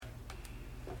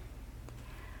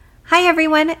Hi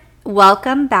everyone,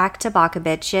 welcome back to Baka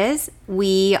Bitches.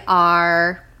 We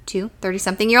are two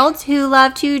 30-something-year-olds who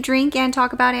love to drink and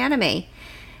talk about anime.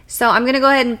 So I'm going to go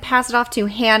ahead and pass it off to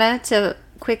Hannah to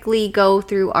quickly go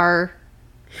through our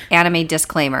anime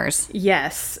disclaimers.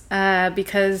 Yes,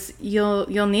 because you'll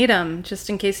need them just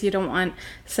in case you don't want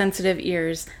sensitive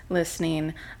ears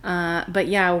listening. But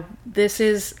yeah, this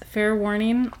is fair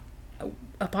warning,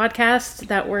 a podcast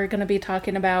that we're going to be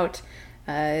talking about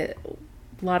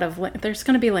there's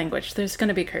going to be language, there's going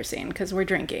to be cursing because we're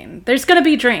drinking, there's going to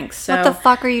be drinks. So what the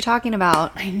fuck are you talking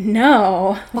about? I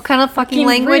know. What kind of fucking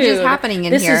language is happening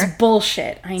in here? This is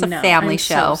bullshit. It's a family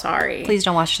show. So sorry. Please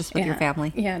don't watch this with your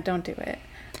family. Yeah, don't do it.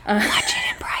 Watch it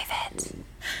in private.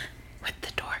 With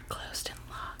the door closed and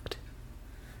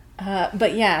locked.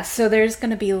 But yeah, so there's going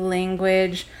to be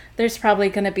language. There's probably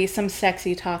going to be some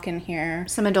sexy talk in here.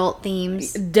 Some adult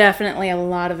themes. Definitely a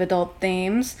lot of adult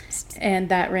themes. And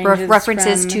that ranges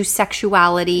references to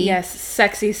sexuality. Yes,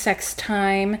 sexy sex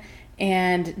time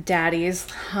and daddies.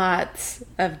 Lots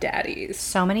of daddies.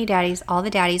 So many daddies. All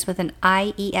the daddies with an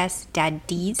I-E-S.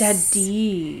 Daddies.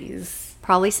 Daddies.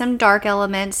 Probably some dark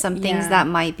elements, some things that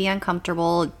might be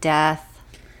uncomfortable, death,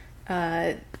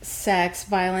 sex,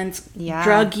 violence,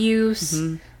 drug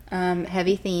use,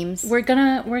 heavy themes. We're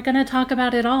gonna talk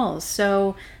about it all.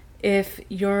 So if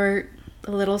you're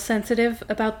a little sensitive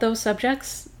about those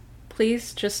subjects,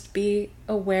 please just be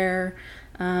aware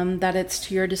that it's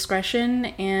to your discretion,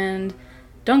 and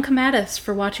don't come at us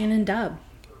for watching in dub.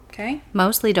 Okay.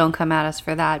 Mostly don't come at us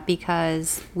for that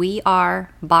because we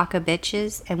are Baka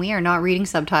Bitches and we are not reading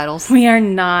subtitles. We are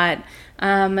not.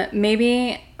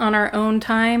 Maybe on our own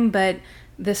time, but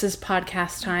this is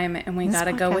podcast time and we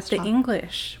gotta go with the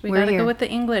English. We gotta go with the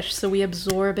English so we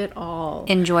absorb it all.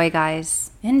 Enjoy,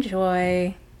 guys.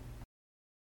 Enjoy.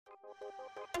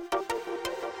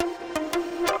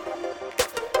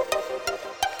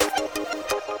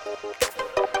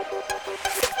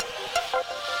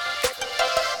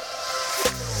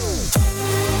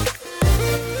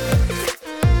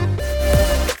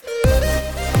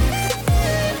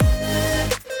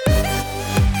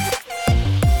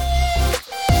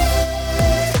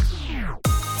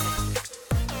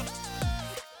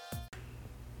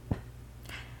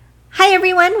 Hi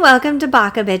everyone, welcome to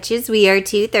Baka Bitches. We are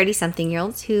two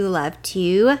 30-something-year-olds who love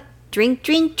to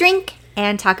drink,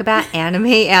 and talk about anime.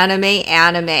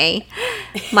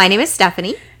 My name is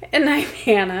Stephanie. And I'm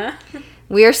Hannah.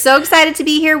 We are so excited to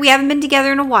be here. We haven't been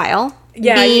together in a while.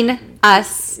 Yeah.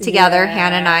 Us together,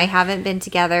 Hannah and I haven't been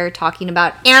together talking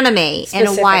about anime in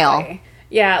a while.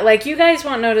 Yeah, like you guys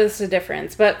won't notice the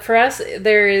difference, but for us,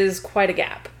 there is quite a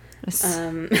gap.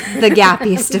 The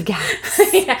gappiest of gaps.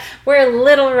 Yeah, we're a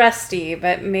little rusty,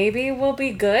 but maybe we'll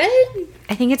be good.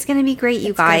 I think it's going to be great,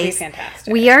 you guys. It's going to be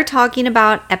fantastic. We are talking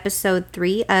about episode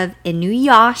 3 of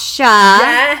Inuyasha.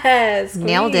 Yes,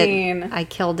 nailed it. I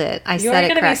killed it. I said it correct.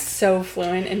 You're going to be so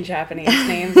fluent in Japanese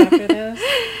names after this.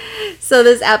 So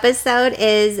this episode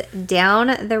is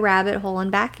Down the Rabbit Hole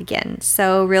and Back Again.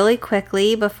 So really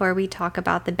quickly, before we talk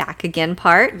about the back again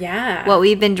part, what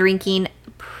we've been drinking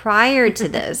prior to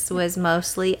this was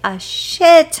mostly a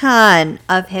shit ton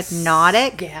of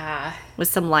Hypnotic with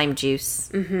some lime juice.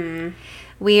 Mm-hmm.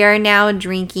 We are now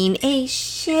drinking a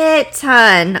shit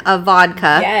ton of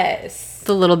vodka. Yes. With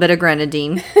a little bit of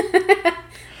grenadine.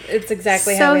 It's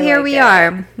exactly how we like it. So here we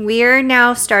are. We are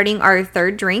now starting our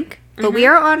third drink. But we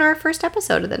are on our first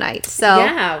episode of the night. So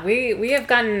yeah, we have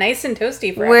gotten nice and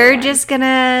toasty for We're everyone. just going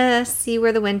to see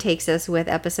where the wind takes us with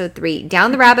episode 3.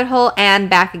 Down the Rabbit Hole and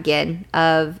Back Again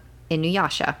of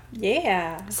Inuyasha.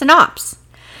 Yeah. Synopsis.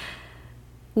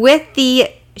 With the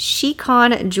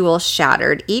Shikon jewel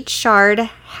shattered, each shard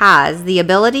has the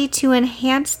ability to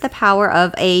enhance the power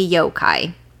of a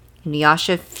yokai.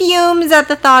 Inuyasha fumes at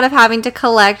the thought of having to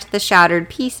collect the shattered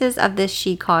pieces of this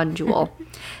Shikon jewel.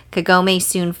 Kagome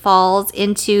soon falls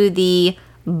into the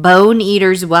Bone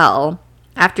Eater's Well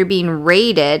after being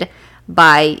raided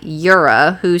by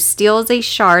Yura, who steals a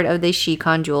shard of the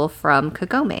Shikon jewel from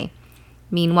Kagome.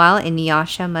 Meanwhile,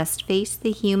 Inuyasha must face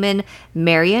the human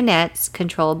marionettes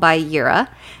controlled by Yura,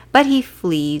 but he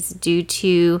flees due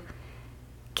to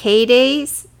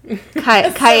Kaede's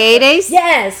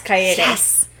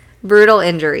Yes, brutal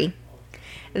injury.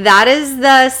 That is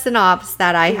the synopsis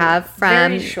that I have from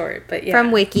very short, but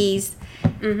from wikis.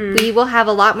 Mm-hmm. We will have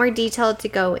a lot more detail to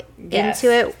go into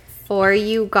it for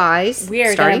you guys. We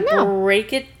are going to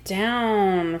break it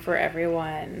down for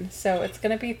everyone, so it's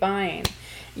going to be fine.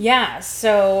 Yeah,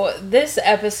 so this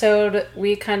episode,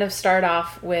 we kind of start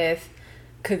off with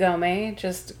Kagome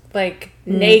just like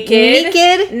naked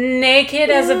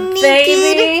as a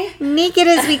baby. Naked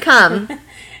as we come.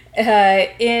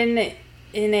 In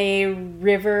a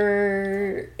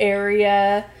river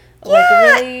area, Yeah, like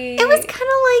really. it was kind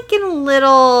of like in a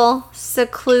little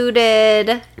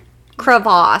secluded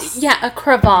crevasse. Yeah, a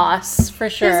crevasse for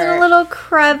It was in a sure. little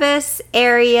crevice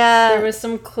area. There was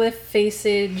some cliff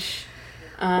facage.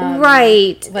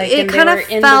 Right. Like, It and they kind of were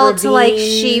in the felt like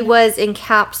ravine. she was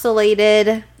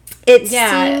encapsulated. It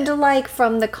Yeah. seemed like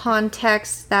from the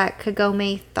context that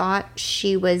Kagome thought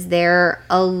she was there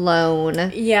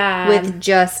alone Yeah. with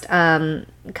just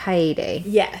Kaede.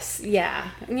 Yes, yeah.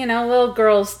 You know, little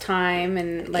girl's time,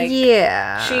 and like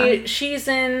Yeah. she's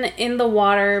in the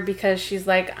water because she's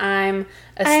like, I'm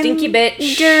a stinky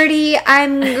bitch. Dirty.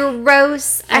 I'm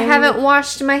gross. I I'm- haven't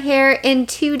washed my hair in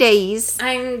 2 days.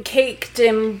 I'm caked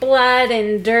in blood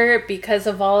and dirt because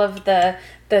of all of the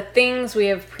things we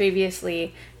have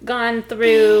previously gone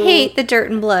through. Hate the dirt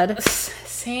and blood.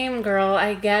 Same, girl.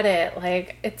 I get it.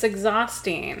 Like, it's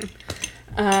exhausting.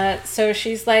 So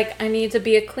she's like, I need to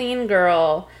be a clean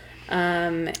girl.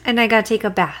 And I gotta take a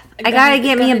bath. I gotta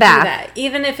get me a do bath. that.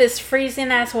 Even if it's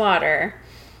freezing ass water.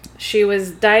 She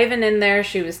was diving in there.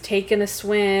 She was taking a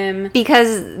swim.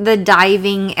 Because the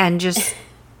diving and just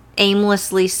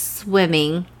aimlessly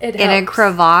swimming It in a helps.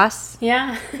 crevasse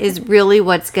Yeah. is really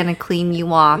what's going to clean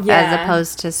you off as Yeah.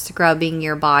 opposed to scrubbing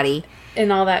your body. In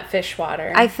all that fish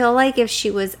water. I feel like if she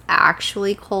was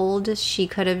actually cold, she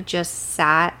could have just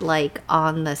sat like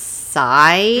on the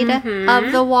side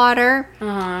of the water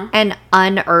and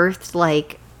unearthed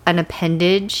like an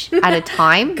appendage at a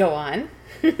time Go on.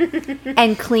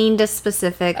 and cleaned a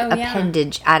specific Oh, yeah.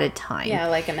 appendage at a time. Yeah,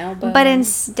 like an elbow. But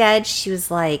instead, she was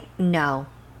like, no.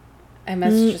 I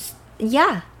must just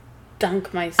Yeah.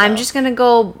 dunk myself. I'm just going to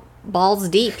go balls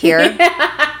deep here.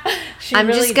 She I'm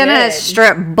really just going to did.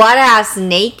 strip butt ass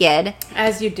naked,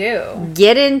 As you do.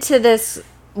 get into this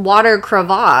water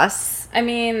crevasse. I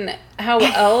mean, how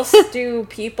else do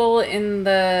people in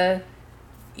the...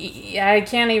 I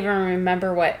can't even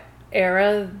remember what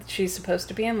era she's supposed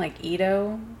to be in, like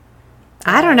Edo?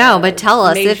 I don't know, but tell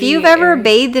us. If Meiji you've ever area.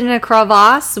 bathed in a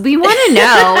crevasse, we want to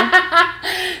know.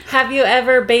 Have you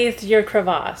ever bathed your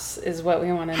crevasse, is what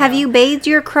we want to know. Have you bathed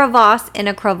your crevasse in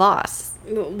a crevasse?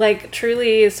 Like,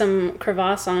 truly some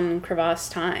crevasse on crevasse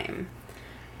time.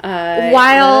 Let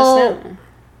While us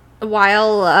know.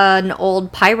 while an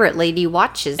old pirate lady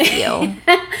watches you.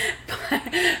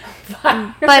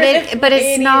 But it's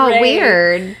Lady not Ray.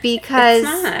 weird because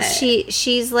not.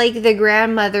 she's like the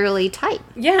grandmotherly type.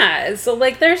 Yeah, so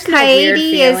like there's no weird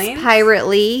Kaede feelings. is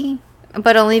pirately,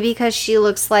 but only because she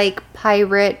looks like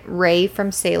Pirate Ray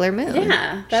from Sailor Moon.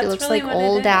 Yeah, she that's looks really like what it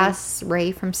old is. ass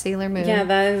Ray from Sailor Moon. Yeah,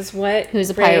 that is what Who's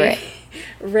a pirate.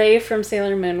 Ray from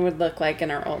Sailor Moon would look like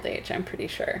in her old age, I'm pretty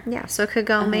sure. Yeah, so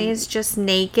Kagome is just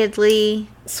nakedly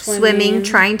swimming, Swimming.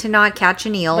 trying to not catch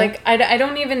an eel. Like, I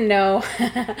don't even know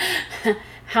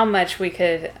how much we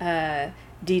could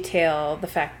detail the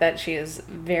fact that she is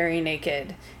very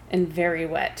naked and very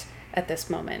wet at this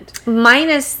moment.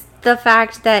 Minus the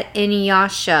fact that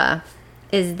Inuyasha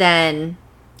is then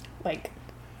Like,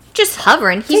 just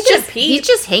hovering. Taking a peep. He's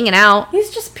just hanging out. he's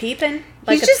just peeping.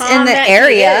 Like He's a just Tom in the that he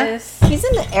area. is. He's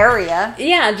in the area.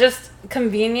 Yeah, just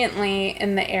conveniently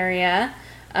in the area,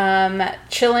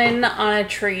 chilling on a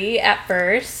tree at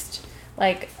first,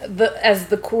 like as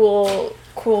the cool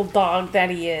dog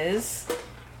that he is,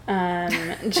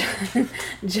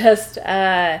 just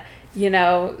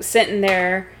sitting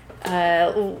there,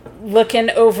 looking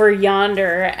over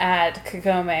yonder at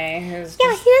Kagome, who's Yeah,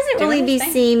 just he doesn't doing really be his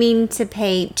thing. seeming to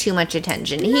pay too much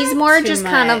attention. He's Not more too just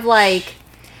kind of much. like,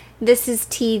 this is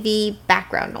TV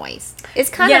background noise. It's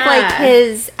kind of Yeah. like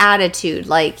his attitude.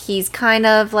 Like, he's kind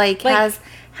of like Like- has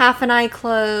half an eye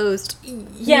closed.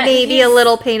 Yeah, Maybe a he's-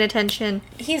 little paying attention.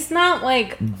 He's not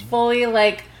like fully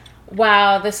like,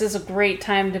 wow, this is a great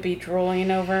time to be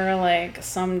drooling over like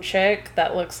some chick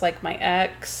that looks like my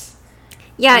ex.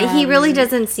 Yeah, he really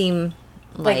doesn't seem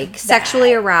like that.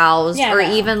 sexually aroused Yeah, or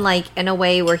no. even like in a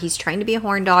way where he's trying to be a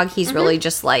horn dog. He's really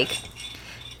just like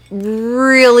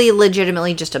really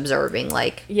legitimately just observing.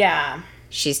 Like, Yeah.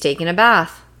 she's taking a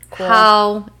bath. Cool.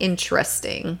 How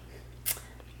interesting.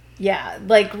 Yeah.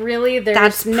 Like really there's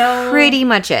That's no pretty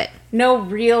much it. no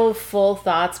real full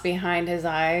thoughts behind his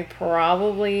eye.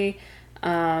 Probably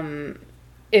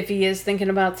if he is thinking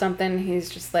about something, he's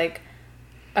just like,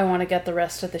 I want to get the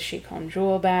rest of the Shikon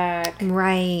jewel back.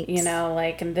 Right. You know,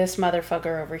 like, and this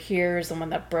motherfucker over here is the one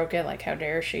that broke it. Like, how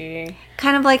dare she?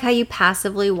 Kind of like how you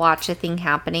passively watch a thing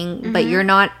happening, but you're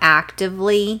not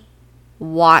actively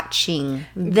watching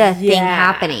the thing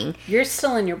happening. You're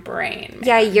still in your brain.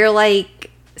 Yeah, you're like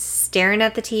staring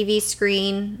at the TV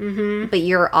screen, but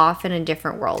you're off in a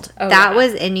different world. Oh, that yeah.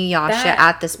 was Inuyasha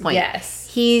at this point.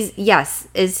 Yes.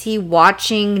 Is he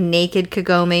watching naked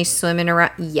Kagome swimming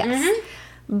around? Yes.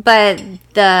 But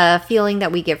the feeling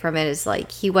that we get from it is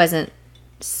like he wasn't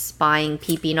spying,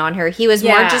 peeping on her. He was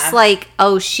more just like,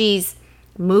 oh, she's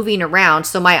moving around,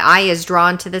 so my eye is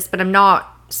drawn to this, but I'm not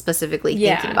specifically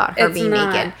thinking about her being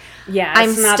naked. Yeah,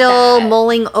 I'm still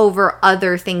mulling over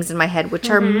other things in my head, which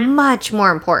are much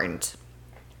more important.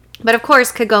 But of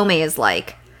course, Kagome is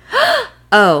like,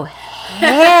 oh,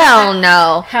 hell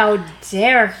no. How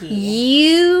dare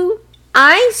he?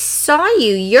 I saw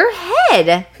you. Your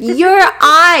head, your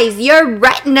eyes, your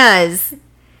retinas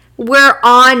were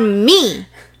on me.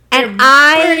 And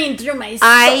burning through my soul.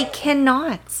 I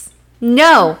cannot.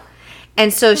 No.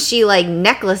 And so she like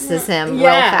necklaces him real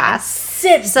fast.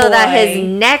 So that his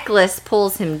necklace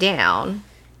pulls him down.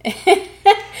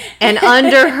 And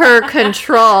under her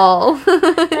control.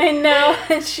 I know.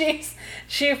 And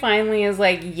she finally is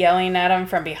like yelling at him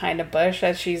from behind a bush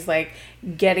as she's like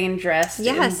getting dressed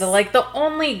in the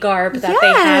only garb that they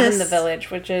have in the village,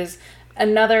 which is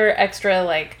another extra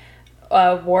like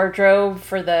wardrobe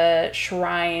for the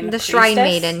shrine priestess. Shrine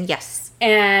maiden, yes.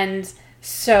 And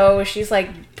so she's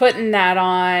like putting that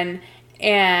on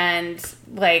and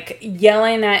like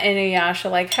yelling at Inuyasha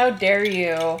like, how dare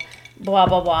you, blah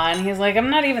blah blah. And he's like,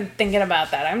 I'm not even thinking about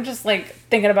that, I'm just like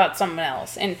thinking about something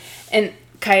else. And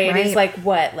Kaede's like,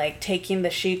 what, like taking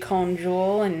the Shikon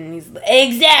jewel? And he's like,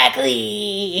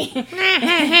 exactly.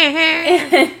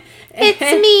 It's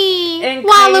me,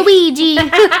 Waluigi.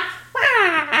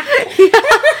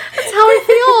 That's how I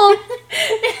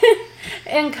feel.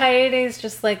 And Kaede's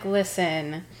just like,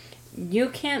 listen, you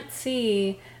can't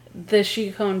see the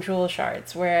Shikon jewel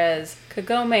shards, whereas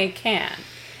Kagome can.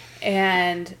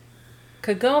 And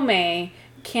Kagome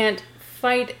can't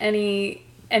fight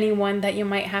anyone that you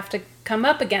might have to come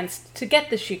up against to get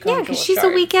the Shikon jewel because she's a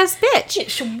weak-ass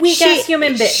bitch. Weak-ass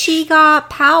human bitch. She got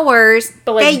powers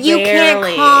that you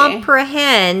can't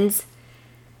comprehend.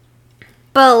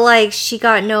 But, like, she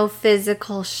got no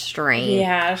physical strength.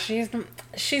 Yeah, she's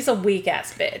a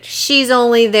weak-ass bitch. She's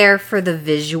only there for the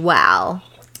visual.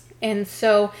 And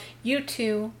so, you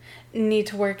two need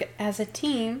to work as a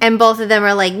team. And both of them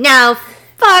are like, no,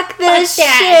 fuck this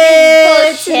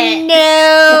shit.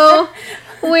 No,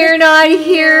 we're not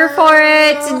here for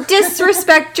it.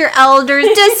 Disrespect your elders.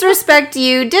 Disrespect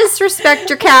you. Disrespect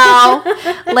your cow.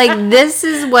 Like, this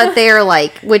is what they're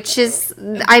like, which is,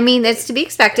 I mean, it's to be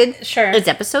expected. Sure. It's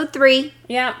episode 3.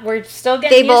 Yeah, we're still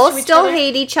getting They used both to each still other.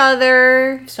 hate each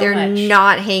other. They're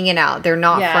not hanging out. They're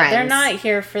not friends. They're not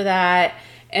here for that.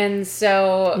 And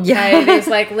so Kaede's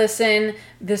like, listen,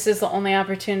 this is the only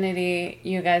opportunity.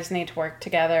 You guys need to work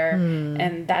together.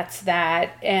 And that's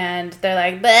that. And they're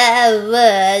like, blah,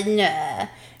 blah, nah.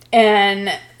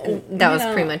 And that was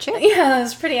pretty much it. Yeah, that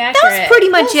was pretty accurate. That was pretty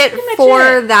much it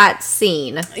for that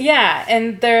scene. Yeah,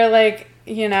 and they're like,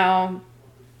 you know,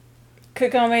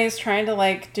 Kagome is trying to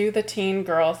like do the teen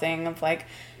girl thing of like,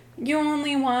 you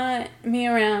only want me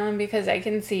around because I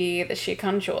can see the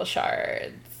Shikon jewel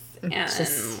shards.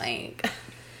 And, like,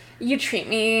 you treat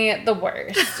me the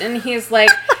worst. And he's like,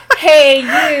 hey,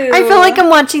 you. I feel like I'm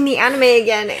watching the anime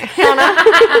again, Hannah.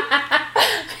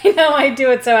 I know, I do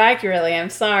it so accurately.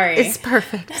 I'm sorry. It's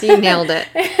perfect. You nailed it.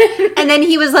 And then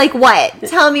he was like, what?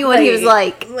 Tell me what he was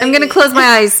like. I'm going to close my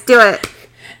eyes. Do it.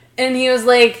 And he was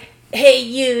like, hey,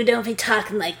 you, don't be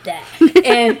talking like that.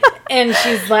 and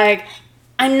she's like,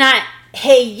 I'm not,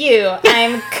 hey, you,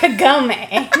 I'm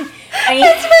Kagome. I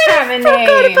have a name. I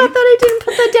forgot about that. I didn't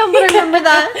put that down, but I remember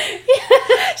that.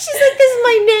 She's like, this is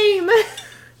my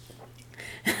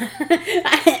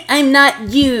name. I'm not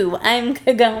you. I'm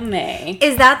Kagome.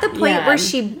 Is that the point where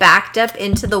she backed up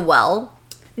into the well?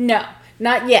 No,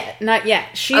 not yet. Not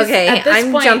yet. She's okay, at this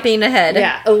I'm point, jumping ahead.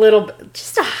 Yeah, a little bit.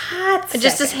 Just a hot second.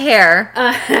 Just his hair.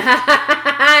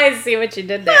 I see what you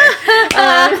did there.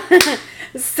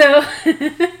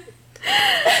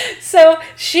 So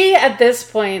she, at this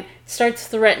point, starts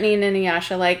threatening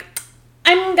Inuyasha, like,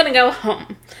 I'm gonna go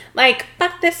home. Like,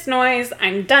 fuck this noise.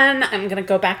 I'm done. I'm gonna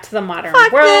go back to the modern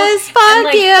world. Fuck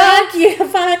like, you. Fuck you.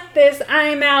 Fuck this.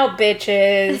 I'm out,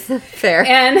 bitches. Fair.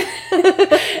 And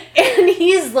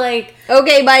he's like,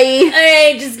 okay, bye.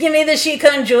 Hey, just give me the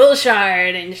Shikon jewel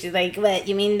shard. And she's like, what,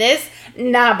 you mean this?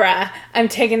 Nah, bruh. I'm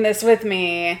taking this with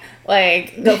me.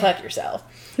 Like, go fuck yourself.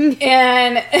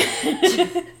 And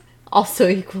also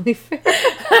equally fair.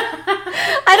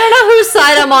 I don't know whose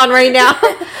side I'm on right now.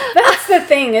 That's the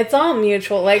thing. It's all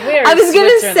mutual. Like, we are. I was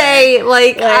gonna say,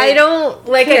 like, I don't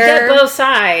like. care. I get both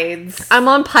sides. I'm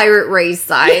on Pirate Ray's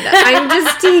side. I'm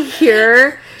just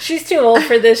here She's too old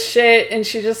for this shit, and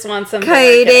she just wants some.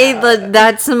 Kaede,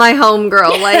 that's my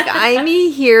homegirl. Like, I'm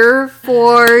here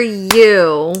for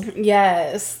you.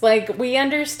 Yes. Like, we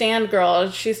understand,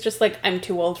 girl. She's just like, I'm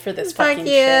too old for this fucking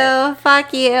shit.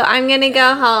 Fuck you. I'm gonna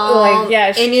go home. Like,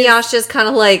 yeah. Inuyasha's kind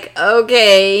of like,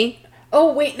 okay.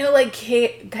 Oh, wait, no, like,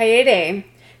 Kaede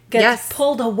gets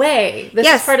pulled away. This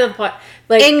is part of the plot.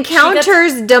 Like,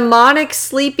 encounters demonic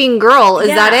sleeping girl. Is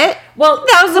that it? Well,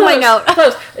 that was my note.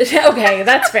 Close. Okay,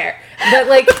 that's fair. But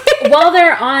like, while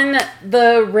they're on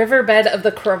the riverbed of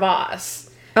the crevasse,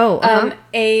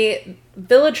 a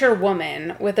villager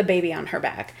woman with a baby on her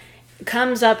back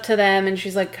comes up to them and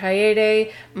she's like,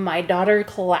 "Kaede, my daughter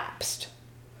collapsed.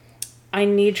 I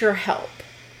need your help.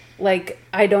 Like,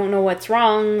 I don't know what's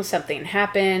wrong. Something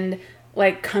happened.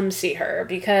 Like, come see her."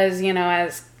 Because, you know,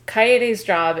 as Kaede's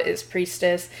job is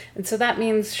priestess, and so that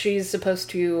means she's supposed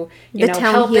to, you know,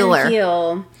 help healer. And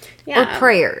heal. Yeah. Or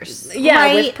prayers. Yeah,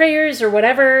 right? With prayers or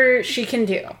whatever she can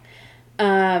do.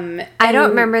 I don't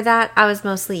remember that. I was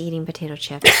mostly eating potato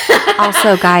chips.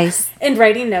 Also, guys. And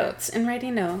writing notes.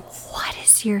 What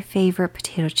is your favorite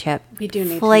potato chip? We do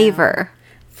need flavor.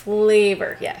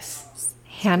 Flavor, yes.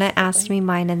 Hannah asked me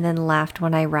mine and then laughed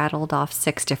when I rattled off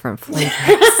 6 different flavors.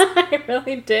 I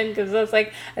really did, because I was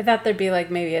like, I thought there'd be like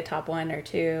maybe a top 1 or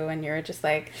 2, and you're just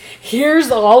like,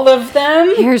 here's all of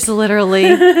them. Here's literally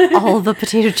all the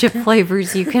potato chip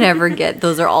flavors you can ever get.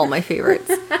 Those are all my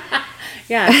favorites.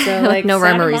 Yeah, so like no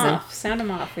rhyme or reason. Sound them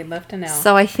off. We'd love to know.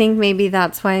 So I think maybe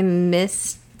that's why I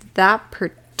missed that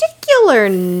particular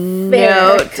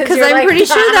note, because I'm like, pretty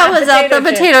sure that was out the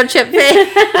potato chip thing.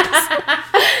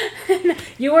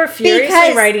 You were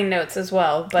furiously writing notes as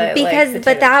well, but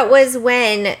that was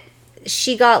when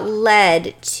she got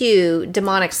led to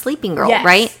demonic sleeping girl,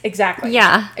 right? Exactly.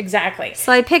 Yeah, exactly.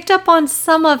 So I picked up on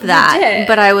some of that,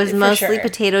 but I was mostly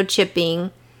potato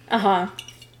chipping.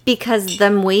 Because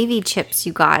them wavy chips,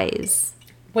 you guys,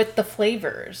 with the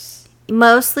flavors,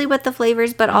 mostly with the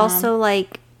flavors, but also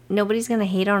like. Nobody's going to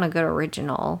hate on a good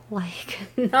original. Like,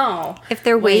 no. If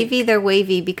they're wavy, they're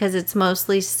wavy because it's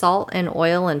mostly salt and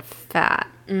oil and fat.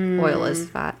 Oil is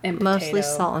fat. And mostly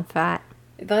salt and fat.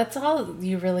 That's all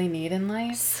you really need in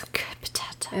life. It's good potato.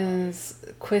 Is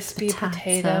crispy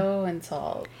potato and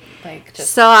salt. Like,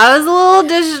 just. So I was a little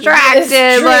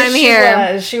distracted, but I'm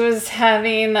here. She was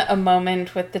having a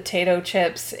moment with potato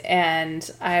chips,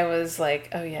 and I was like,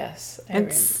 oh yes,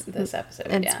 this episode.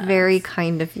 It's very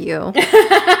kind of you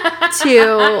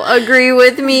to agree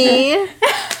with me.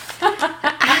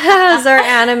 As our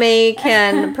anime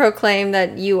can proclaim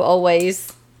that you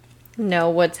always know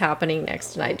what's happening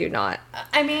next, and I do not.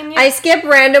 I mean, I skip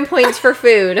random points for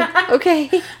food. Okay.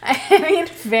 I mean,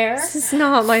 fair. This is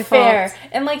not my fault.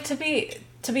 And like, to be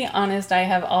honest, I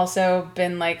have also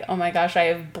been like, oh my gosh, I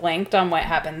have blanked on what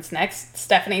happens next.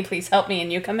 Stephanie, please help me.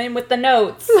 And you come in with the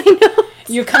notes. My notes.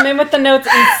 You come in with the notes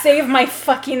and save my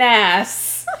fucking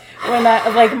ass. When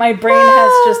my brain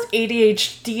has just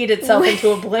ADHD'd itself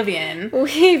into oblivion.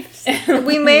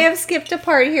 We may have skipped a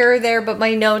part here or there, but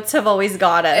my notes have always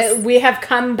got us. We have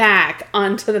come back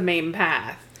onto the main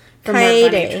path for more bunny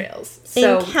trails.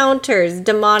 So, encounters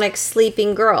demonic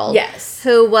sleeping girl. Yes.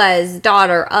 Who was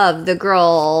daughter of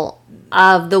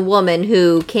the woman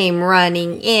who came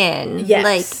running in. Yes.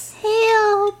 Like,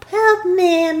 help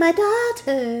me, my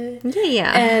daughter.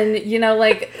 Yeah. And, you know,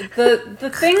 like, the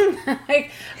thing,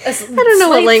 like... I don't know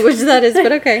what language that is,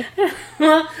 but okay.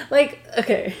 Well, like,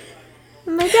 okay.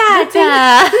 My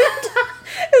daughter.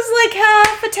 It's like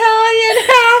half Italian,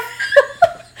 half...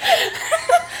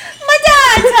 My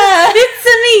daughter. It's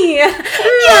me.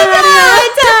 Your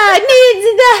daughter needs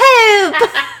the help.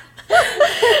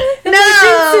 No.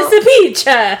 Princess Peach.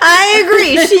 I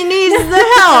agree. She needs the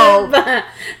help.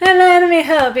 And let me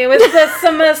help you with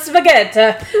some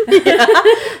spaghetti. Yeah,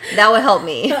 that would help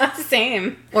me.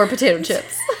 Same. Or potato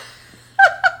chips.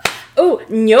 Oh,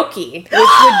 gnocchi, which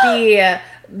would be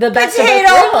the best potato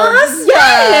of both worlds.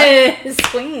 Pasta. Yes,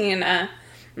 queen.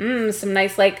 Some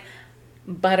nice like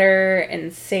butter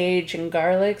and sage and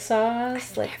garlic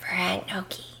sauce. I've never had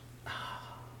gnocchi.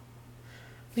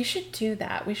 We should do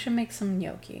that. We should make some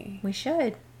gnocchi. We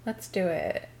should. Let's do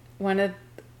it.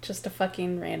 Just a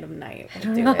fucking random night.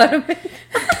 We'll do it.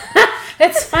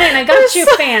 It's fine. I got you,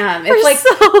 fam. It's like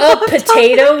a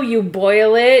potato. You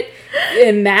boil it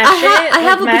and mash it. I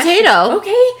have a potato.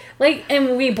 Okay. Like,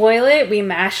 and we boil it. We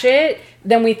mash it.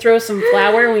 Then we throw some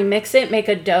flour. We mix it. Make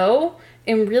a dough.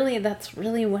 And really, that's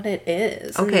really what it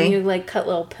is. Okay. And then you like cut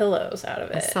little pillows out of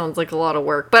it. That sounds like a lot of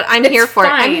work, but I'm here for it.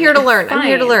 I'm here to learn. I'm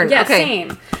here to learn. Yeah, okay.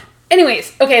 Same.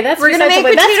 Anyways, okay, that's we're gonna make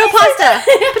potato pasta.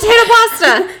 Potato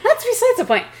pasta. That's besides the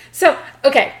point. So,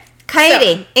 okay,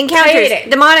 Coyote encounters Coyote.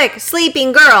 demonic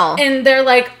sleeping girl. And they're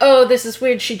like, oh, this is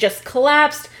weird. She just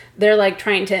collapsed. They're like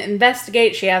trying to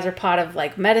investigate. She has her pot of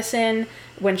like medicine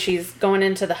when she's going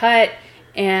into the hut.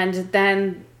 And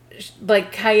then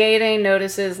like Coyote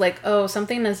notices like, oh,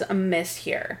 something is amiss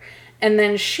here. And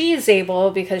then she's able,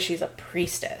 because she's a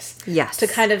priestess, Yes. to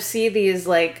kind of see these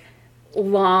like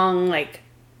long like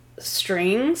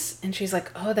strings. And she's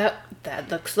like, oh, that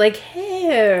looks like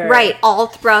hair. Right, all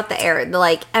throughout the air,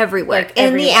 like everywhere. Like,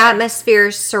 in the everywhere.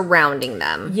 atmosphere surrounding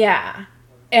them. Yeah.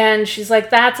 And she's like,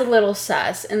 that's a little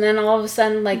sus. And then all of a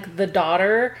sudden, like, the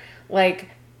daughter, like,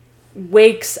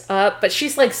 wakes up, but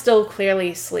she's, like, still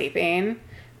clearly sleeping.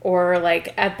 Or,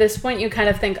 like, at this point, you kind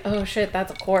of think, oh, shit,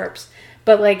 that's a corpse.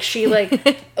 But, like, she,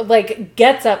 like, like,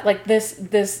 gets up, like,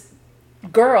 this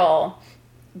girl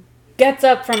gets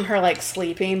up from her, like,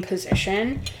 sleeping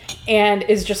position and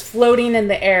is just floating in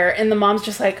the air. And the mom's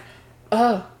just like,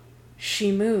 oh,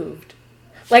 she moved.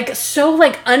 Like, so,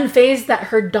 like, unfazed that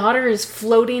her daughter is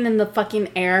floating in the fucking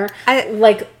air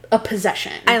like a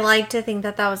possession. I like to think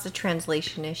that was a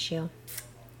translation issue.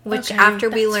 Which, Okay, after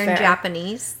we that's learn fair.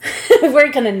 Japanese...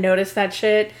 We're gonna notice that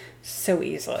shit so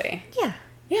easily. Yeah.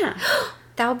 Yeah.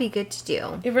 That would be good to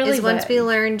do. It really once would. we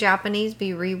learn Japanese, we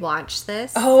rewatch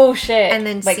this. Oh, shit. And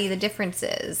then like, see the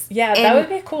differences. yeah, that would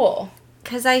be cool.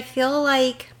 Because I feel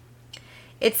like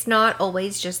it's not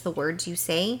always just the words you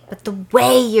say, but the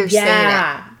way you're saying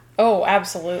Yeah. Oh,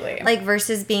 absolutely. it. Like,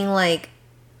 versus being like,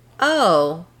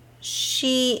 oh,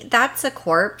 that's a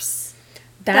corpse.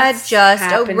 That's that just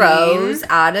happening. arose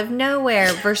out of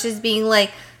nowhere. Versus being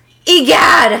like,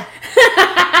 Egad!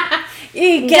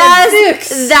 Egad,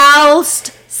 Thou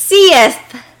seest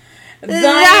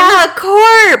the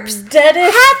corpse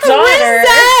deadest hath daughter.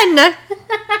 risen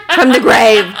from the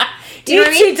grave. Do you know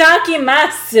what I mean?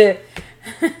 Ichidakimasu.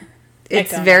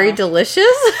 It's don't very know. delicious.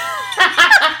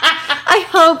 I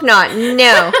hope not.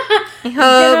 No. I hope You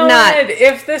know not. what?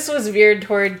 If this was veered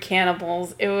toward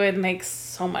cannibals, it would make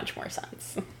so much more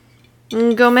sense.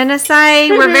 Gomenasai.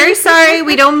 We're very sorry.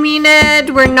 We don't mean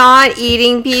it. We're not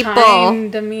eating people.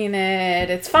 Kinda mean it.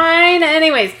 It's fine.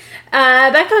 Anyways,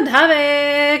 back on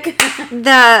topic.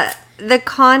 The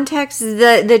context,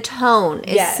 the tone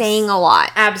is Yes. saying a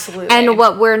lot. Absolutely. And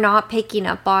what we're not picking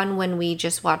up on when we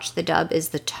just watch the dub is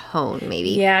the tone, maybe.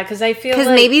 Yeah, because I feel Because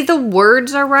like... maybe the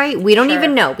words are right. We don't Sure.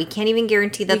 even know. We can't even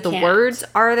guarantee that We the can't. words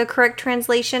are the correct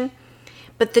translation.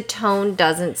 But the tone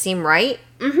doesn't seem right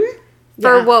for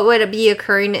Yeah. what would be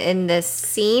occurring in this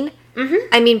scene. Mm-hmm.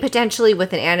 I mean, potentially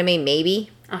with an anime, maybe.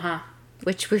 Uh-huh.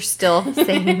 Which we're still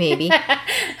saying maybe.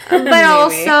 But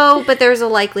also, but there's a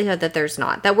likelihood that there's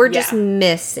not. That we're just Yeah.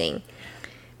 missing.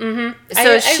 Mm-hmm.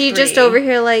 So I she just agree. over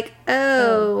here like,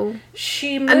 oh.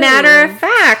 She A moved. matter of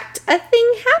fact, a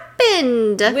thing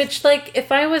happened. Which, like,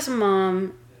 if I was a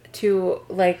mom to,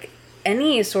 like,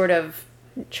 any sort of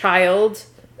child,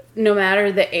 no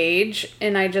matter the age,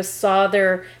 and I just saw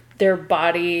their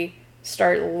body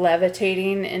start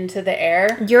levitating into the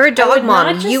air. You're a I dog would not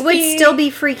mom. just You would be- still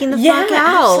be freaking the Yeah, fuck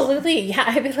out. absolutely. Yeah,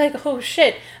 I'd be like, oh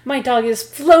shit, my dog is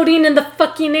floating in the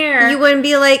fucking air. You wouldn't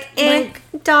be like,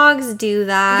 dogs do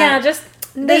that. yeah, just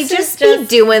They this is just be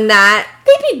doing that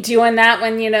They be doing that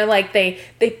when, you know, like they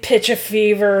pitch a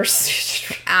fever.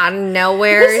 out of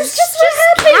nowhere. This is just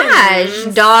what happens.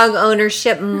 Cash. Dog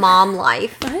ownership, mom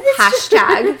life.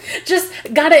 Hashtag. Just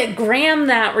gotta gram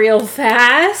that real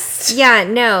fast. Yeah,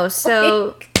 no.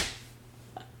 So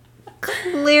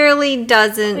clearly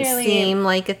doesn't Clearly- seem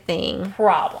like a thing.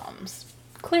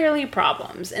 Clearly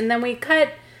problems. And then we cut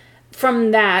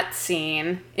from that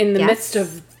scene in the Yes. midst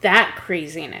of that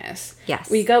craziness. Yes.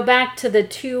 We go back to the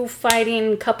two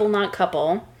fighting couple, not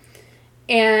couple.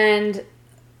 And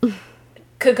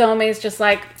Kagome's just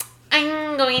like,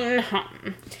 I'm going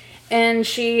home. And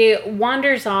she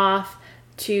wanders off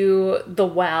to the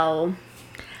well.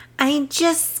 I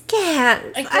just can't.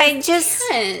 I just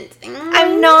can't.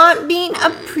 I'm not being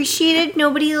appreciated.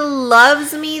 Nobody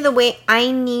loves me the way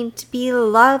I need to be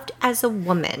loved as a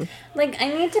woman. Like, I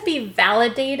need to be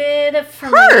validated for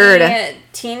Heard. my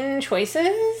teen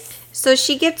choices. So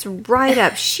she gets right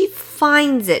up. She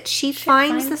finds it. She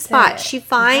finds the finds spot. it. She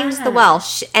finds Yeah. the well.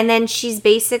 And then she's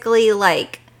basically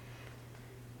like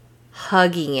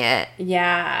hugging it.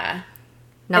 Yeah.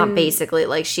 Not basically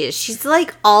like she is. She's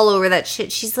like all over that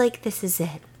shit. She's like, this is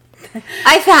it.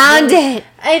 I found it.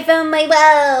 I found my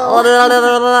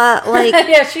well. Like,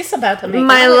 Yeah, she's about to make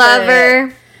my out with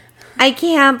lover. I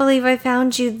can't believe I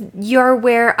found you. You're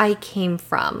where I came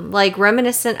from. Like,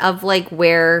 reminiscent of, like,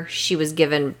 where she was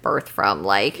given birth from.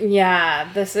 Like, yeah,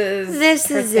 this is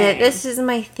it. This is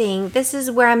my thing. This is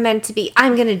where I'm meant to be.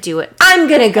 I'm going to do it. I'm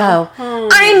going to go.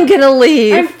 I'm going to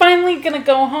leave. I'm finally going to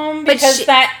go home because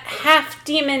that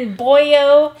half-demon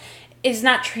boyo is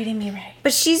not treating me right.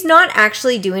 But she's not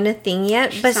actually doing a thing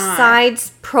yet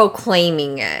besides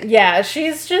proclaiming it. Yeah,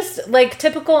 she's just like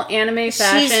typical anime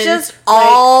fashion. She's just like,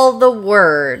 all the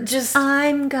words. Just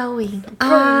I'm going.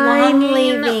 I'm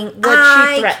leaving.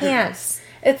 What she threatens.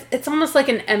 It's almost like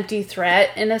an empty threat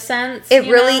in a sense. It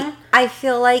really, I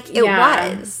feel like it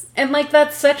was. And like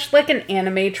that's such like an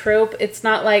anime trope. It's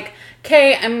not like,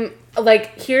 okay, I'm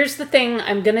like, here's the thing,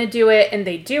 I'm gonna do it, and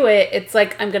they do it. It's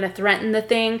like, I'm gonna threaten the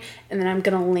thing, and then I'm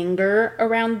gonna linger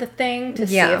around the thing to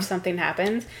see if something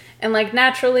happens. And, like,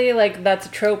 naturally, like, that's a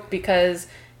trope because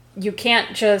you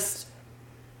can't just,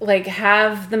 like,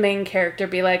 have the main character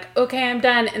be like, okay, I'm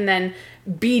done, and then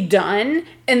be done.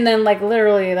 And then, like,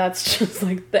 literally, that's just,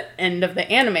 like, the end of the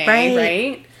anime,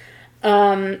 right?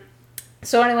 So,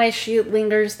 anyway, she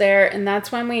lingers there, and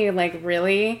that's when we, like,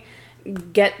 really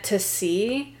get to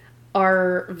see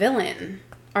our villain,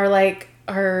 or I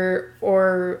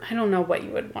don't know what you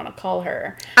would want to call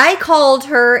her. I called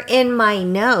her in my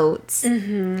notes,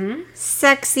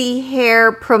 sexy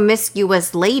hair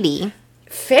promiscuous lady.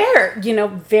 Fair,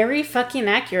 very fucking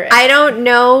accurate. I don't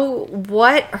know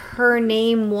what her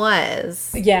name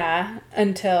was. Yeah,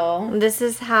 until this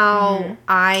is how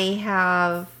I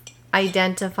have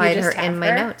identified her in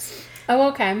my notes. Oh,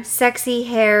 okay. Sexy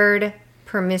haired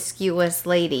promiscuous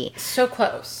lady. So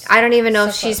close. I don't even know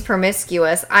if she's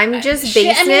promiscuous. I'm just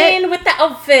basing it. With the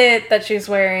outfit that she's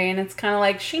wearing, it's kind of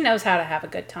like she knows how to have a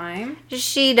good time.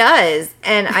 She does.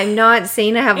 And I'm not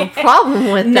saying I have a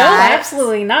problem with that. No,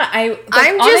 absolutely not.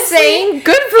 I'm just saying,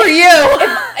 good for you.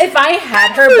 If I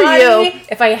had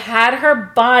her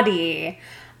body,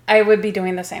 I would be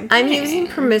doing the same thing. I'm using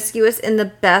promiscuous in the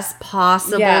best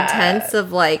possible tense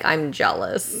of, like, I'm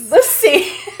jealous. Let's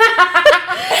see.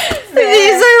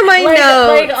 These are my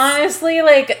notes. Like, honestly,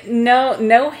 like,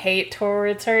 no hate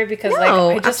towards her because,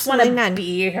 I just want to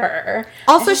be her.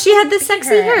 Also, she had the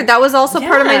sexy hair. That was also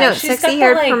part of my notes. Sexy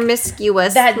haired,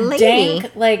 promiscuous lady.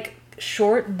 Dank, like,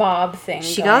 short bob thing.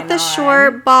 She got the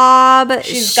short bob.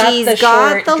 She's got the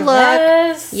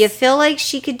dress. look. You feel like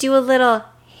she could do a little,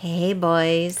 hey,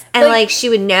 boys. And, like she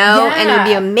would know, and it would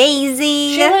be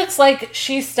amazing. She looks like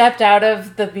she stepped out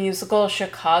of the musical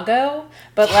Chicago,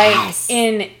 but, like,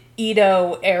 in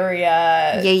Edo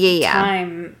area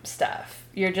time stuff.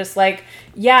 You're just like,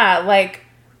 like,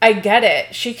 I get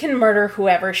it. She can murder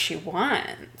whoever she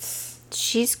wants.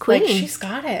 She's queen. Like, she's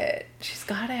got it. She's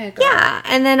got it, girl. Yeah,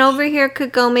 and then over here,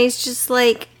 Kagome's just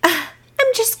like,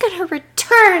 I'm just gonna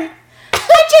return.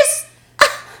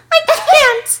 I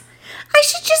can't. I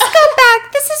should just go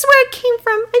back. This is where it came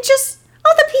from.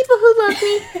 All the people who love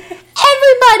me.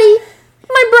 Everybody.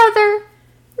 My brother.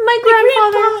 My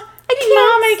grandfather. I can't.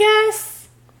 Mom, I guess.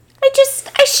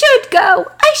 I should go.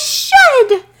 I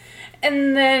should.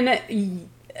 And then,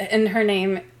 and her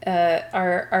name,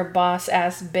 our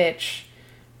boss-ass bitch,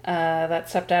 that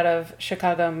stepped out of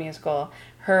Chicago musical.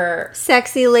 Her...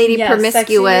 Sexy lady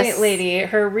promiscuous. Sexy lady.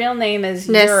 Her real name is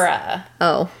Yura.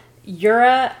 Oh.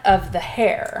 Yura of the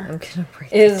hair. I'm gonna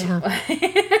write it down.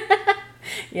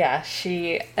 Yeah,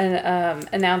 she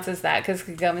announces that because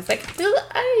Kagome's like, who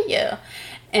are you?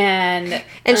 And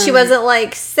she wasn't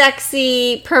like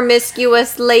sexy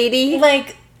promiscuous lady,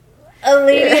 like a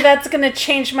lady that's gonna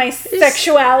change my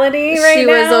sexuality right now. She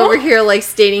was over here like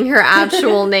stating her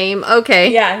actual name.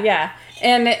 Okay. Yeah.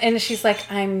 And she's like,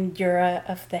 I'm Yura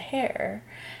of the hair.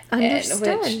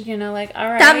 Understood. Which, like, all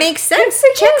right. That makes sense.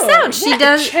 Checks out. She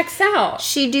does. Checks out.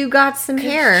 She do got some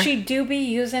hair. She do be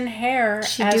using hair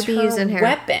as her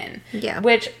weapon. Yeah.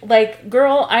 Which, like,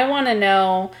 girl, I want to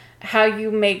know how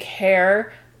you make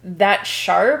hair that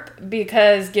sharp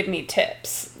because give me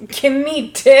tips. Give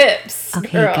me tips,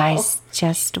 Okay, girl. guys,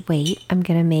 just wait. I'm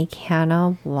going to make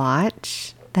Hannah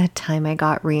watch that time I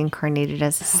got reincarnated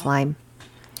as a slime.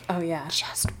 Oh, yeah.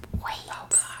 Just wait. Oh,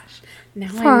 gosh. Now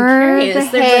I'm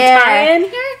curious. There's a tie in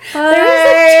here? There's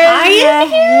a tie in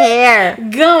here?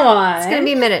 Go on. It's going to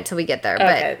be a minute till we get there.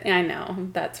 Okay, but I know.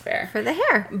 That's fair. For the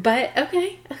hair. But,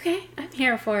 okay. I'm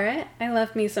here for it. I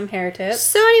love me some hair tips.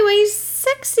 So anyways,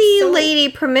 sexy lady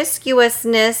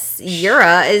promiscuousness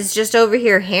Yura is just over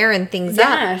here hairing things up.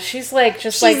 Yeah, she's like,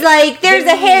 there's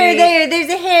a hair there, there's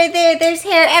a hair there, there's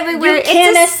hair everywhere. You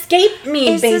can't escape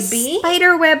me, baby. It's a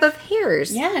spider web of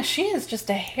hairs. Yeah, she is just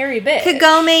a hairy bitch.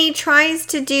 Kagome tries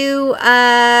to do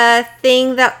a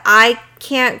thing that I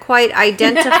can't quite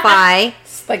identify.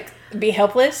 It's like Be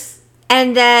helpless.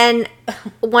 And then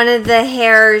one of the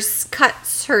hairs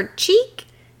cuts her cheek.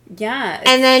 Yeah.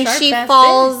 And then she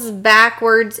falls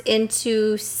backwards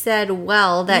into said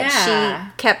well that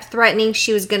she kept threatening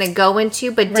she was going to go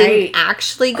into, but didn't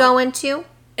actually go into.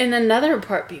 And another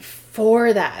part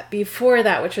before that,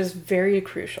 which is very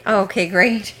crucial. Oh, okay,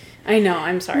 great. I know,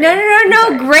 I'm sorry.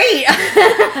 No, great.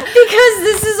 Because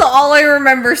this is all I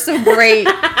remember, so great.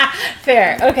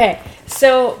 Fair. Okay.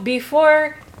 So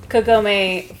before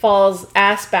Kagome falls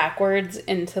ass backwards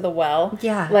into the well.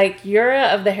 Yeah. Like, Yura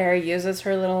of the hair uses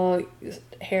her little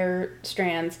hair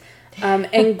strands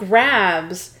and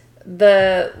grabs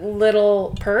the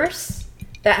little purse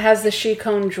that has the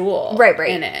Shikon jewel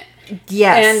in it.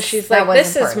 Yes. And she's like,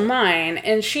 this is mine.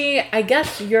 And I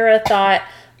guess Yura thought,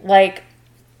 like,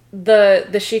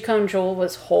 the Shikon jewel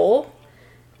was whole.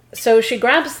 So she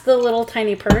grabs the little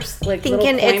tiny purse, like little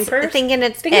coin purse. Thinking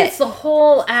it's the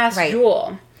whole ass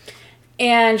jewel.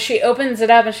 And she opens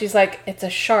it up and she's like, it's a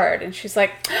shard. And she's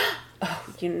like, oh,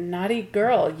 you naughty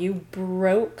girl, you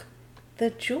broke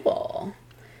the jewel.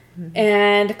 Mm-hmm.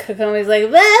 And Kakome's like,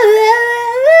 blah, blah,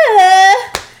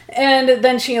 blah. And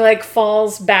then she like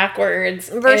falls backwards.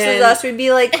 Versus us, we'd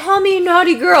be like, call me a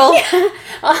naughty girl. Yeah. Do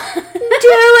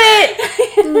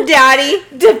it, daddy.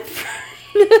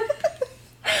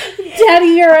 Daddy,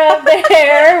 you're up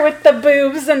there with the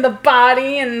boobs and the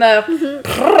body and the...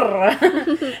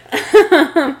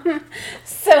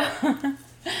 so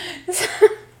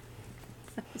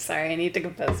sorry, I need to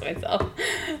compose myself.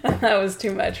 That was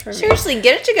too much for me. Seriously,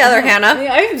 get it together, Hannah.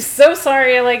 I'm so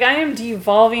sorry. Like, I am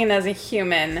devolving as a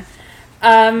human.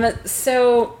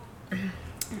 So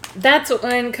that's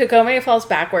when Kagome falls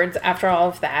backwards after all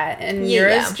of that. And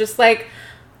Yura's just like...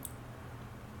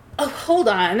 oh, hold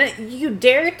on. You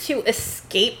dare to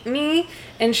escape me?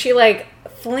 And she, like,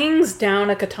 flings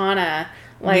down a katana,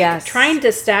 like, trying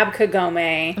to stab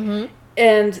Kagome. Mm-hmm.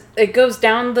 And it goes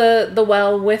down the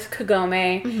well with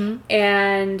Kagome. Mm-hmm.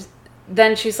 And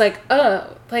then she's like,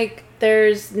 oh, like,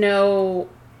 there's no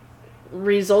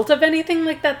result of anything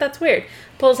like that? That's weird.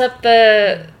 Pulls up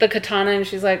the katana and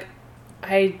she's like,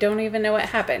 I don't even know what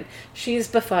happened. She's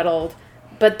befuddled.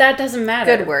 But that doesn't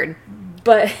matter. Good word.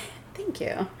 But... thank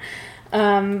you.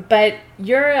 But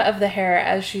Yura of the hair,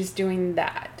 as she's doing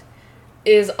that,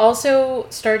 is also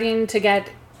starting to get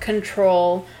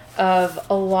control of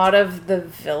a lot of the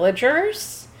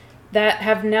villagers that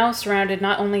have now surrounded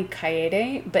not only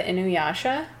Kaede, but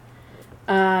Inuyasha.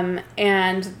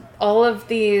 And all of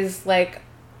these, like,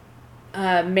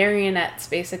 marionettes,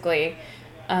 basically,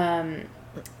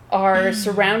 are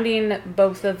surrounding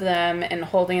both of them and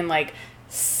holding, like,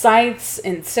 scythes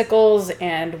and sickles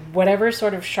and whatever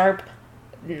sort of sharp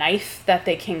knife that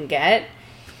they can get.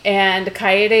 And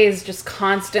Kaede is just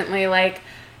constantly like,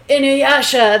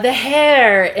 Inuyasha, the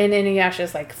hair! And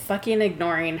Inuyasha's like fucking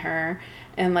ignoring her.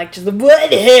 And like, just,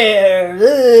 what hair?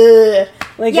 Ugh.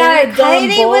 Like, yeah,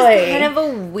 Kaede was kind of a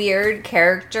weird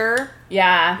character.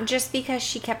 Yeah. Just because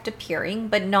she kept appearing,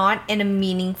 but not in a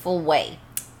meaningful way.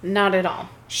 Not at all.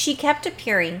 She kept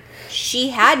appearing. She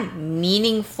had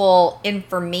meaningful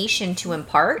information to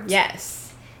impart.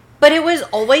 Yes. But it was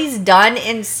always done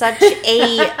in such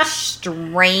a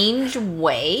strange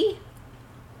way.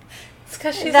 It's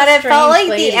because she's that it felt like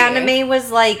lady. The anime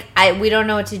was like, we don't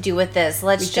know what to do with this.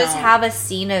 Let's just have a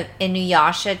scene of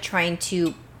Inuyasha trying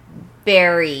to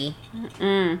bury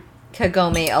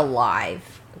Kagome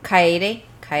alive. Kaede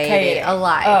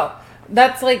alive. Oh,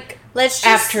 that's like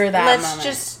after that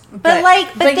moment.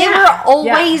 But they were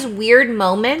always weird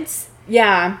moments.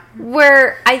 Yeah.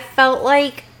 Where I felt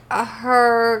like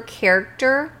her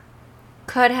character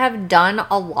could have done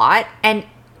a lot. And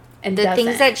the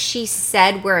things that she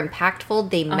said were impactful.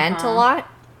 They meant a lot.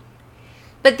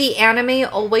 But the anime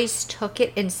always took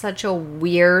it in such a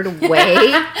weird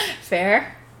way.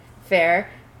 Fair.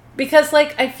 Because,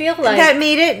 like, I feel like... that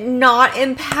made it not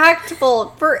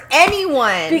impactful for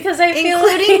anyone. Because I feel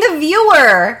including the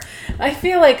viewer. I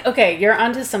feel like, okay, you're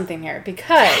onto something here. Because...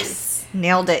 yes.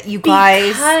 Nailed it, you guys.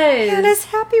 Because... Hannah's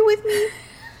happy with me.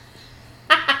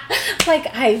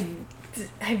 Like,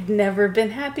 I've never been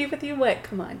happy with you. What?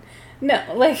 Come on. No,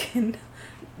 like...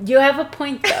 you have a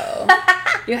point, though.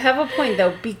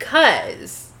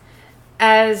 Because...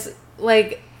 as,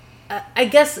 like... I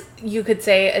guess you could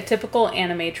say a typical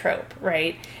anime trope,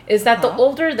 right? Is that the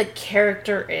older the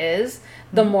character is,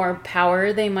 the more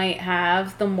power they might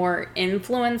have, the more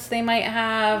influence they might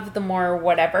have, the more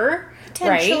whatever,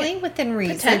 potentially, right? Within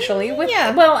reason. Potentially.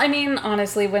 Well, I mean,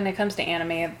 honestly, when it comes to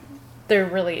anime, there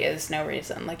really is no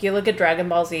reason. Like, you look at Dragon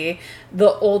Ball Z, the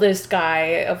oldest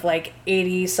guy of, like,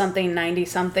 80-something,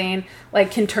 90-something,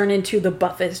 like, can turn into the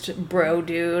buffest bro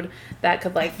dude that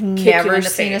could, like, kick you in the face. Never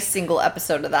seen a single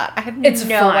episode of that. I have It's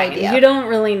no fine. idea. You don't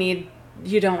really need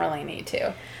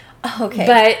to.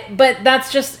 Okay. But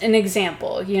that's just an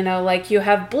example, you know, like, you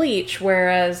have Bleach,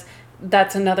 whereas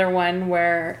that's another one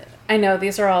where, I know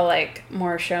these are all, like,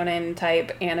 more shonen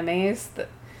type animes.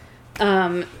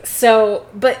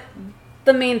 But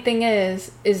the main thing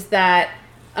is that,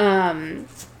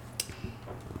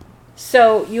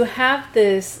 so you have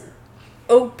this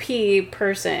OP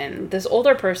person, this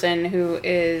older person who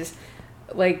is,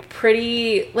 like,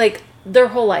 pretty, like, their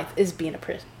whole life is being a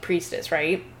priestess,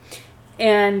 right?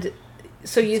 And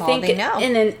so you That's think all they know.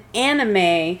 in an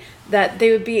anime that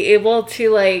they would be able to,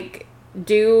 like,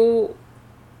 do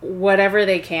whatever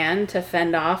they can to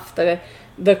fend off the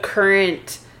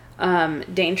current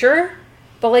danger,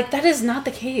 but, like, that is not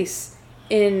the case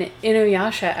in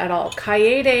Inuyasha at all.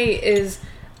 Kaede is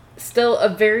still a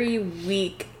very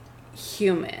weak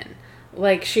human.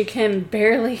 Like, she can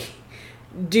barely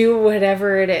do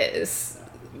whatever it is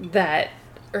that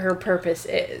her purpose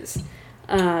is.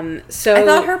 So I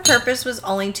thought her purpose was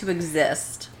only to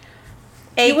exist.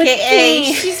 You would AKA,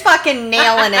 think. she's fucking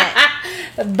nailing it.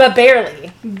 But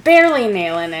barely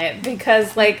nailing it,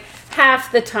 because, like,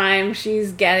 half the time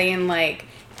she's getting, like,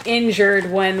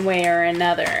 injured one way or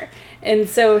another. And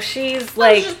so she's,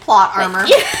 like... Just plot armor.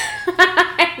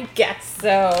 I guess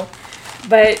so.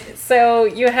 But, so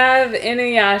you have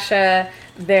Inuyasha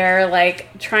there,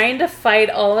 like, trying to fight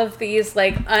all of these,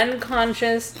 like,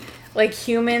 unconscious, like,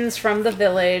 humans from the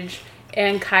village,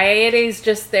 and Kaede's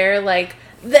just there, like,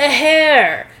 the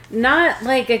hair! Not,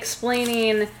 like,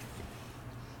 explaining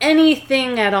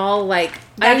anything at all, like,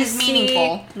 That is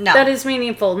meaningful. No. That is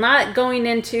meaningful. Not going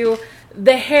into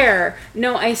the hair.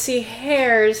 No, I see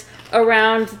hairs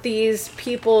around these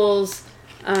people's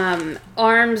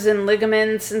arms and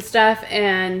ligaments and stuff,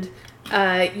 and,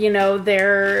 you know,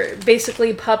 they're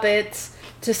basically puppets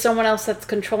to someone else that's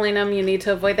controlling them. You need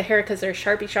to avoid the hair because they're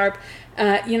sharpie sharp.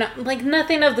 You know, like,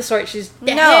 nothing of the sort. She's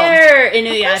the hair,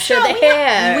 Inuyasha, the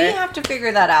hair. We have to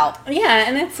figure that out. Yeah,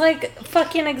 and it's, like,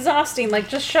 fucking exhausting. Like,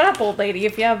 just shut up, old lady,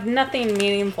 if you have nothing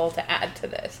meaningful to add to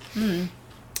this.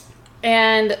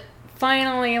 And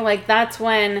finally, like, that's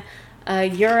when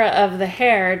Yura of the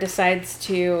hair decides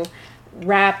to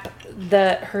wrap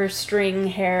her string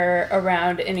hair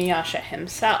around Inuyasha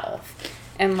himself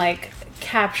and, like,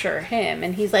 capture him.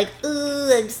 And he's like,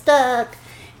 ooh, I'm stuck.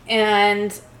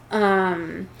 And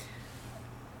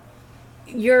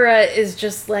Yura is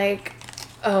just like,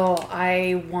 oh,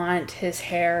 I want his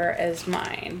hair as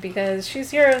mine, because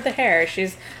she's Yura of the hair.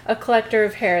 She's a collector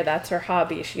of hair. That's her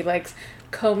hobby. She likes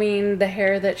combing the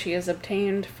hair that she has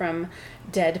obtained from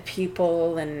dead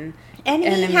people and he had the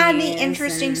enemies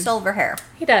interesting silver hair.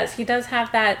 He does. He does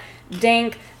have that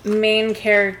dank main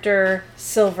character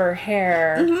silver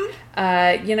hair.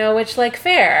 You know, which, like,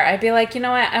 fair. I'd be like, you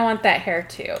know what? I want that hair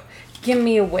too. Give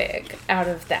me a wig out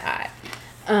of that.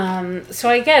 So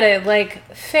I get it.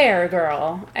 Like, fair,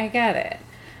 girl. I get it.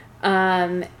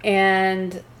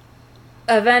 And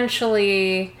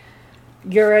eventually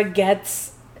Yura gets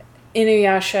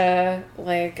Inuyasha,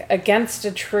 like, against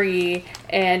a tree,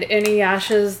 and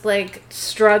Inuyasha's, like,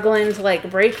 struggling to,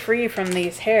 like, break free from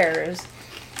these hairs.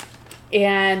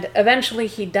 And eventually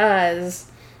he does.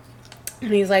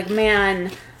 And he's like,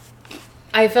 man,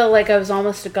 I felt like I was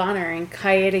almost a goner. And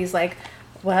Kaede's like,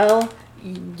 well,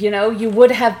 you know, you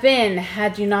would have been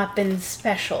had you not been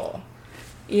special.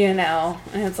 You know?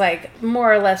 And it's, like,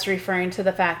 more or less referring to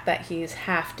the fact that he's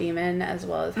half demon as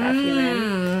well as half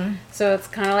human. So it's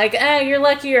kind of like, you're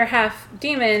lucky you're half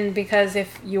demon, because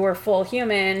if you were full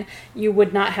human, you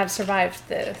would not have survived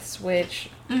this, which,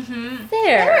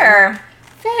 fair.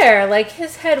 Like,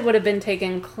 his head would have been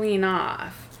taken clean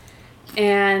off.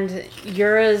 And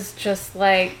Yura's just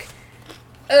like,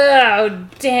 oh,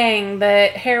 dang, the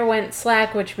hair went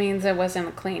slack, which means it wasn't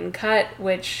a clean cut,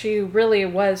 which she really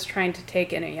was trying to take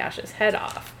Inuyasha's head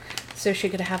off so she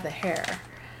could have the hair.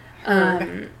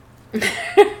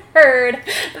 Heard.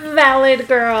 Valid,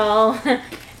 girl.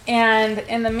 And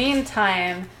in the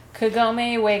meantime,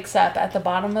 Kagome wakes up at the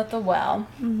bottom of the well.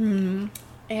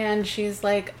 And she's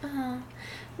like, oh,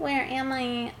 where am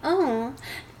I? Oh,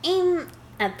 I'm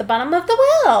at the bottom of the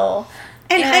well.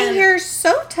 And I hear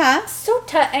Sota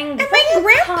and my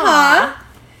grandpa.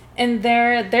 And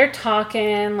they're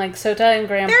talking, like, Sota and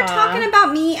Grandpa. They're talking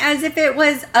about me as if it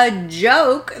was a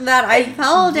joke that I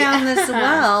fell down this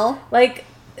well. Like,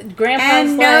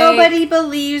 Grandpa's and nobody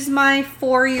believes my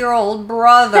 4-year-old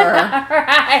brother.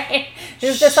 Right.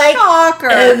 He's just Shocker.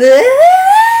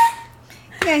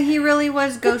 Yeah, he really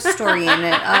was ghost storying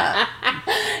it up.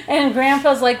 And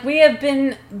Grandpa's like, we have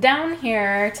been down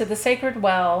here to the sacred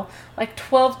well like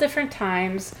 12 different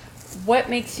times. What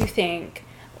makes you think,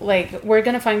 like, we're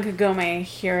going to find Kagome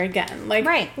here again? Like,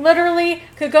 right. Literally,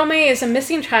 Kagome is a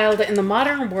missing child in the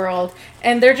modern world,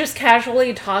 and they're just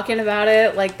casually talking about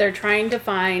it like they're trying to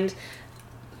find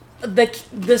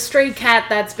the stray cat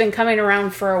that's been coming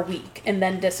around for a week and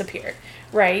then disappeared,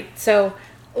 right? So,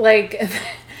 like,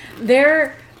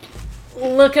 they're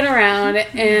looking around,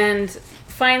 and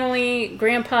finally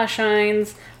Grandpa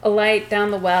shines a light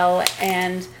down the well,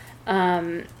 and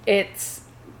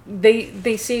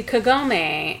they see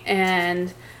Kagome,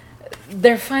 and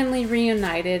they're finally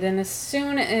reunited. And as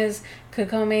soon as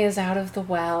Kagome is out of the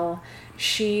well,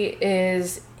 she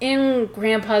is in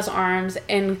Grandpa's arms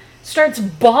and starts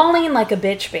bawling like a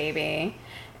bitch baby,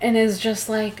 and is just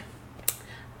like,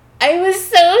 I was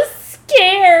so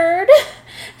scared.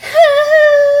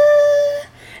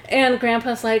 And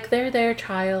Grandpa's like, there,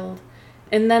 child.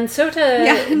 And then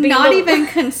Sota... not even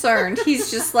concerned.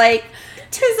 He's just like,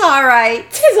 'tis all right.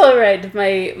 'Tis all right,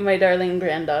 my darling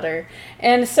granddaughter.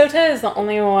 And Sota is the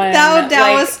only one... Thou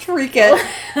dost freaketh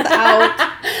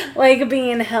out. Like,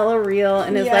 being hella real,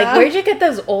 and is like, where'd you get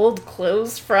those old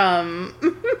clothes from?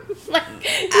 Like,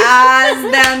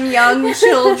 as them young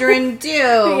children do.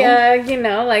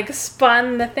 Yeah, like,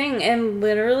 spun the thing. And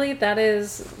literally, that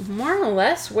is more or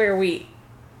less where we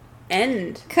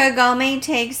end. Kagome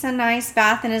takes a nice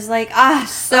bath and is like,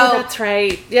 soap. Oh, that's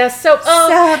right. Yeah, soap,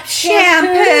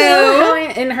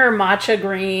 shampoo. In her matcha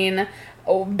green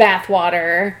bath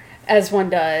water, as one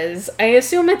does. I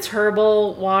assume it's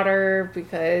herbal water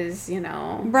because,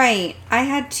 Right. I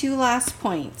had 2 last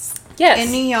points. Yes.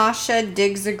 Inuyasha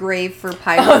digs a grave for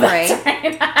Pirate Ray. That's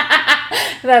right.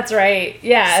 That's right.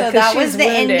 Yeah, so that was the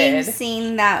ending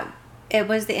scene it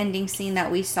was the ending scene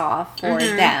that we saw for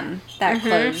them that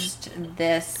closed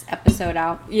this episode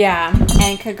out. Yeah.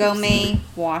 And Kagome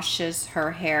washes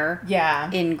her hair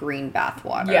in green bath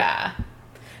water. Yeah.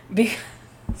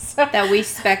 That we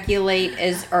speculate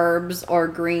is herbs or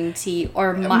green tea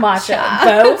or matcha.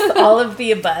 Both, all of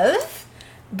the above.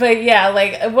 But yeah,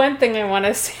 like, one thing I want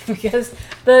to say, because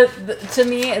to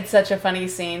me it's such a funny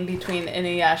scene between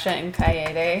Inuyasha and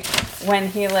Kaede, when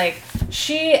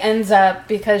she ends up,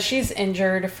 because she's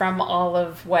injured from all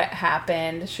of what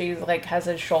happened, she has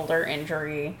a shoulder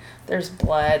injury, there's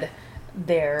blood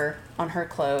there on her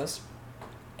clothes,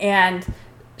 and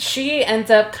she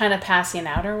ends up kind of passing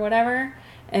out or whatever.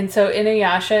 And so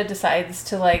Inuyasha decides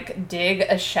to, dig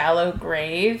a shallow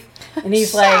grave. And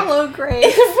he's shallow grave.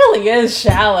 It really is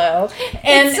shallow.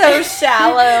 And it's so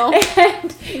shallow. And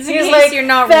he's like, you're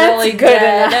not really good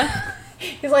enough.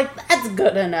 He's like, that's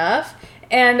good enough.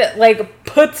 And,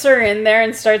 puts her in there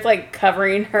and starts,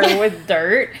 covering her with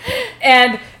dirt.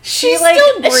 And she's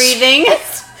still breathing.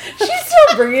 She's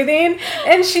still breathing.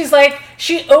 And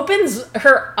she opens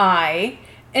her eye.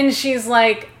 And she's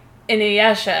like,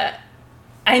 Inuyasha,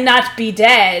 I not be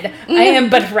dead. I am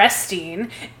but resting.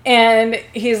 And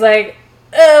he's like,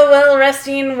 oh, well,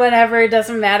 resting, whatever,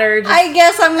 doesn't matter. I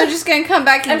guess I'm just going to come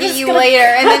back and get you later.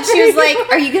 And then she was like,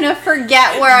 are you going to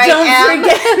forget where I am? Don't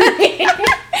forget me.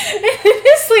 It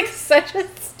is, such a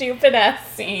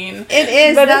stupid-ass scene. It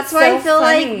is. But that's why so I feel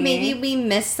funny. like maybe we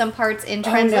missed some parts in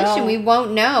translation. Oh, no. We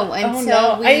won't know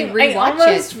until we rewatch it. I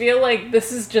almost feel like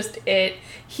this is just it.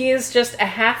 He is just a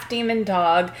half-demon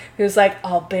dog who's like,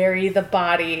 I'll bury the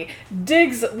body,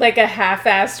 digs a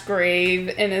half-assed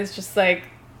grave, and is just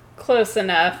close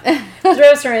enough,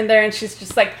 throws her in there, and she's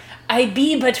just like, I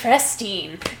be but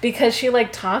resting, because she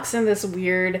talks in this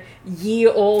weird ye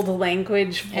old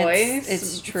language voice.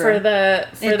 It's true. For the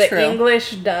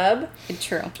English dub. It's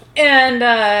true. And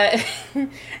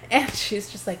and she's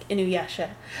just like, Inuyasha,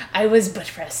 I was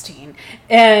but resting.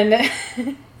 And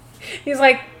he's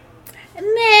like,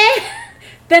 meh.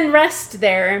 Then rest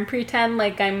there and pretend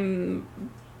like I'm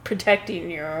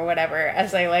protecting you or whatever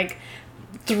as I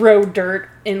throw dirt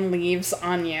and leaves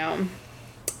on you.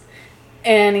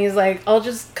 And he's like, I'll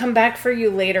just come back for you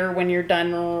later when you're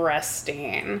done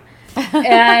resting.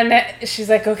 And she's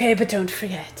like, okay, but don't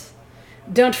forget.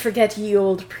 Don't forget, ye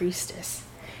old priestess.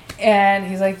 And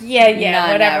he's like,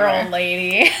 yeah, whatever, old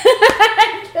lady.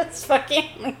 Just fucking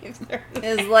leaves her.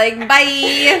 It's like,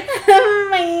 bye.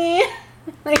 Bye.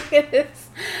 It is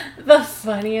the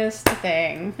funniest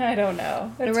thing. I don't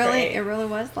know. It's great. It really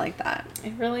was like that.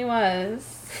 It really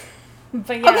was.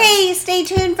 But yeah. Okay, stay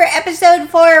tuned for episode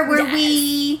 4 where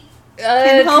we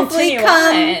can hopefully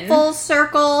come full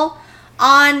circle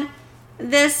on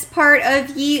this part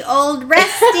of ye old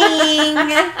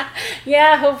resting.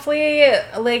 Yeah, hopefully,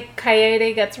 like,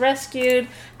 Kaede gets rescued.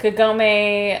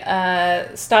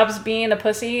 Kagome stops being a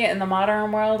pussy in the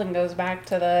modern world and goes back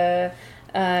to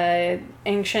the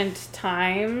ancient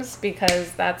times,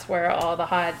 because that's where all the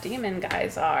hot demon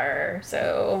guys are.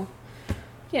 So,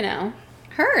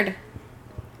 Heard.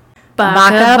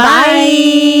 Baka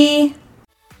bye.